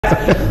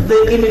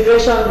the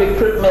immigration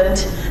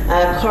recruitment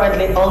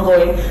currently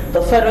ongoing,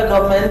 the federal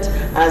government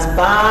has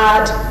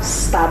barred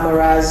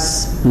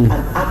stammerers and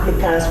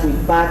applicants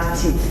with bad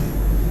teeth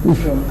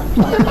from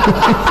applying.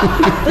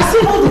 The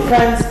Civil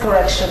Defense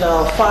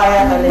Correctional,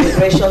 Fire and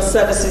Immigration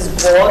Services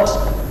Board,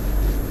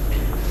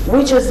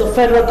 which is the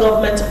federal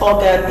government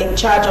organ in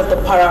charge of the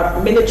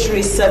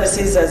paramilitary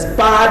services, has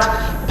barred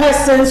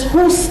persons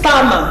who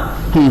stammer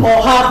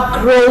or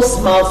have gross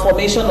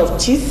malformation of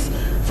teeth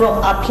from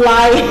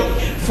applying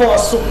for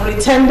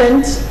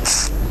superintendent,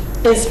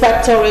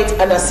 inspectorate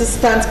and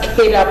assistant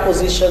cadre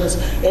positions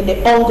in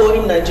the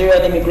ongoing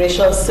Nigerian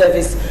Immigration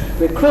Service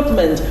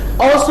recruitment.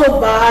 Also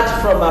barred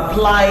from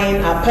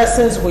applying are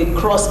persons with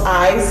crossed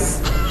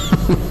eyes,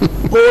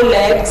 bow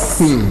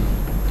legs,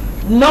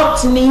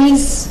 knocked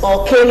knees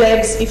or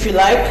K-legs if you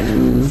like,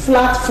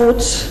 flat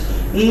foot,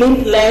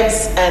 limp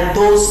legs, and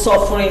those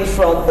suffering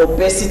from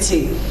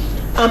obesity.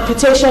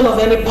 Amputation of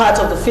any part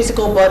of the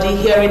physical body,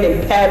 hearing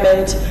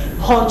impairment,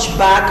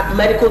 hunchback,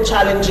 medical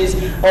challenges,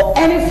 or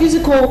any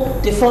physical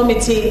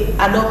deformity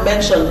are not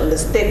mentioned in the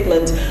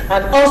statement.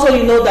 And also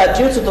you know that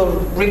due to the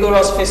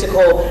rigorous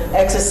physical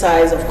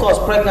exercise, of course,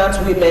 pregnant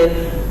women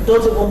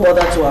don't even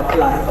bother to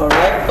apply, all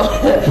right?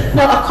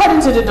 Now,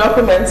 according to the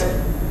document,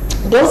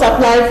 those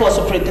applying for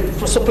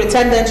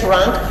superintendent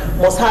rank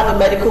must have a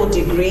medical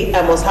degree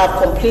and must have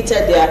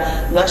completed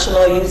their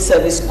National Youth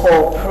Service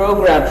Corps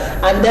program.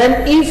 And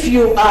then if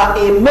you are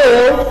a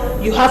male,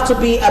 you have to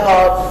be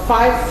about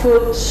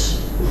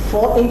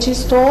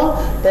 5'4" tall.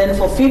 Then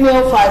for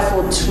female,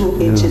 5'2"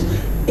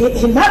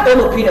 In my own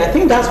opinion, I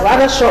think that's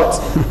rather short.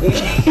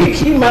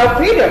 In my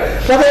opinion,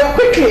 but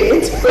quickly,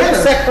 it's 10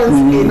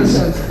 seconds.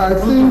 I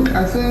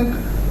think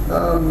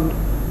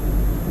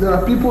there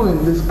are people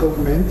in this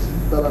government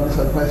that are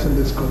misadvising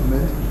this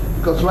government,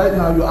 because right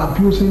now you're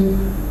abusing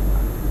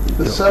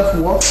the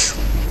self-worth,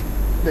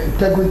 the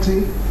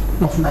integrity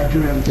of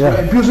Nigerians. You're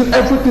abusing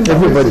everything that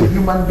makes a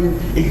human being.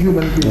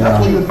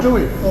 That's what you're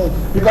doing.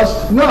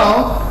 Because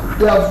now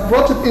they have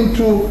brought it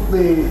into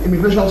the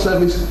immigration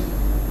service.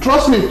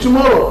 Trust me,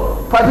 tomorrow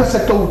private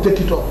sector will take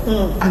it up,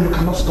 and you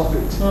cannot stop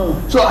it.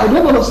 So I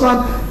don't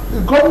understand.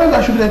 The government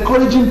that should be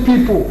encouraging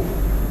people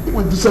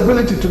with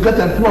disability to get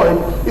employed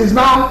is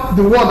now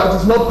the one that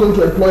is not going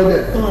to employ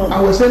them.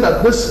 And we're saying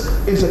that this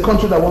is a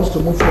country that wants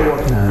to move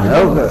forward.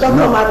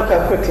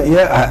 Quickly.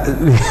 Yeah,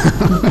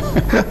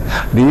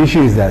 the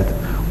issue is that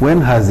when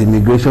has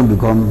immigration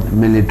become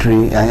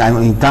military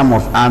in terms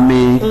of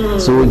army,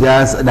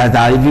 soldiers that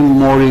are even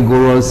more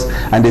rigorous,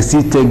 and they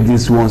still take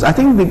these ones? I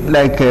think,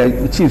 like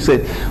Chief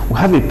said, we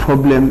have a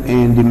problem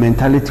in the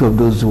mentality of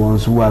those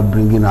ones who are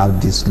bringing out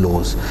these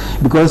laws,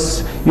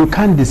 because you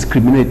can't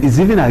discriminate. It's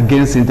even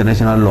against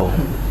international law.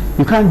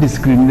 You can't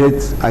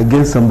discriminate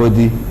against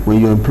somebody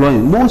when you're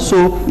employing. More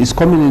so, it's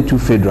coming into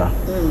federal.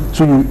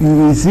 So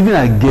it's even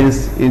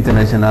against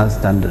international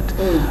standard.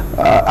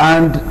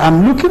 And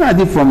I'm looking at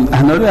it from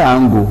another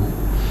angle.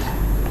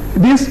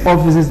 These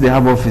offices, they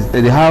have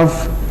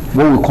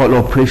what we call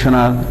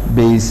operational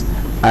base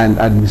and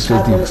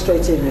administrative.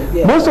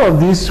 Most of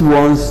these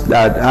ones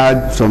that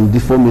had some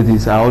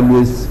deformities are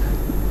always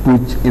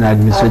put in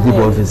administrative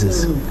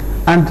offices.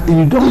 And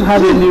you don't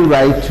have any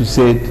right to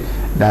say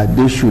that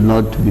they should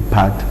not be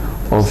part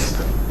of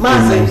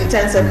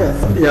 10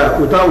 seconds. Yeah,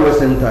 without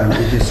wasting time,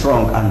 it is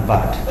wrong and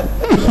bad.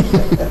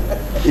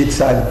 It's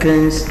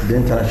against the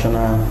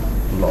international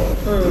law.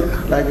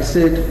 Like I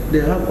said, they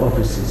have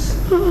offices.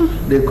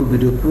 They could be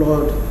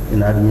deployed in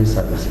admin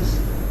services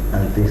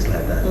and things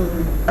like that.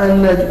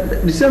 And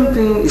the same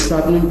thing is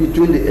happening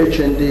between the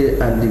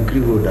HND and the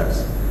degree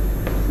holders,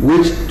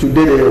 which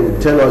today they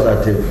will tell us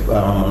that if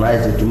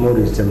harmonized, tomorrow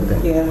is the same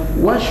thing.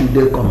 Why should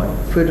they come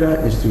at federal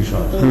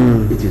institutions?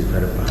 It is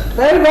very bad.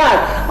 Very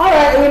bad. All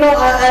right, you know,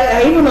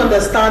 I even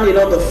understand, you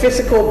know, the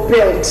physical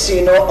build,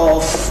 you know,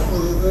 of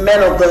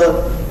men of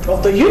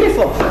the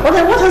uniform. But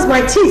then what has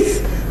my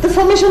teeth? The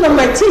formation of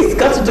my teeth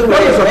got to do with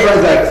it.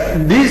 Surprised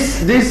that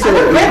this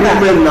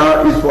recruitment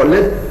now is for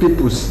let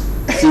people see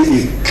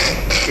it.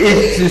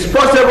 It is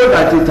possible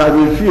that it has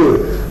been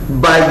fueled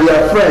by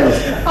their friends.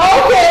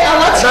 Okay,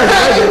 that's the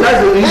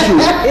issue.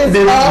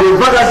 The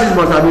vacancies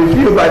must have been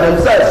filled by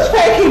themselves.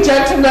 Thank you,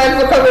 gentlemen,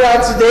 for coming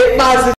out today.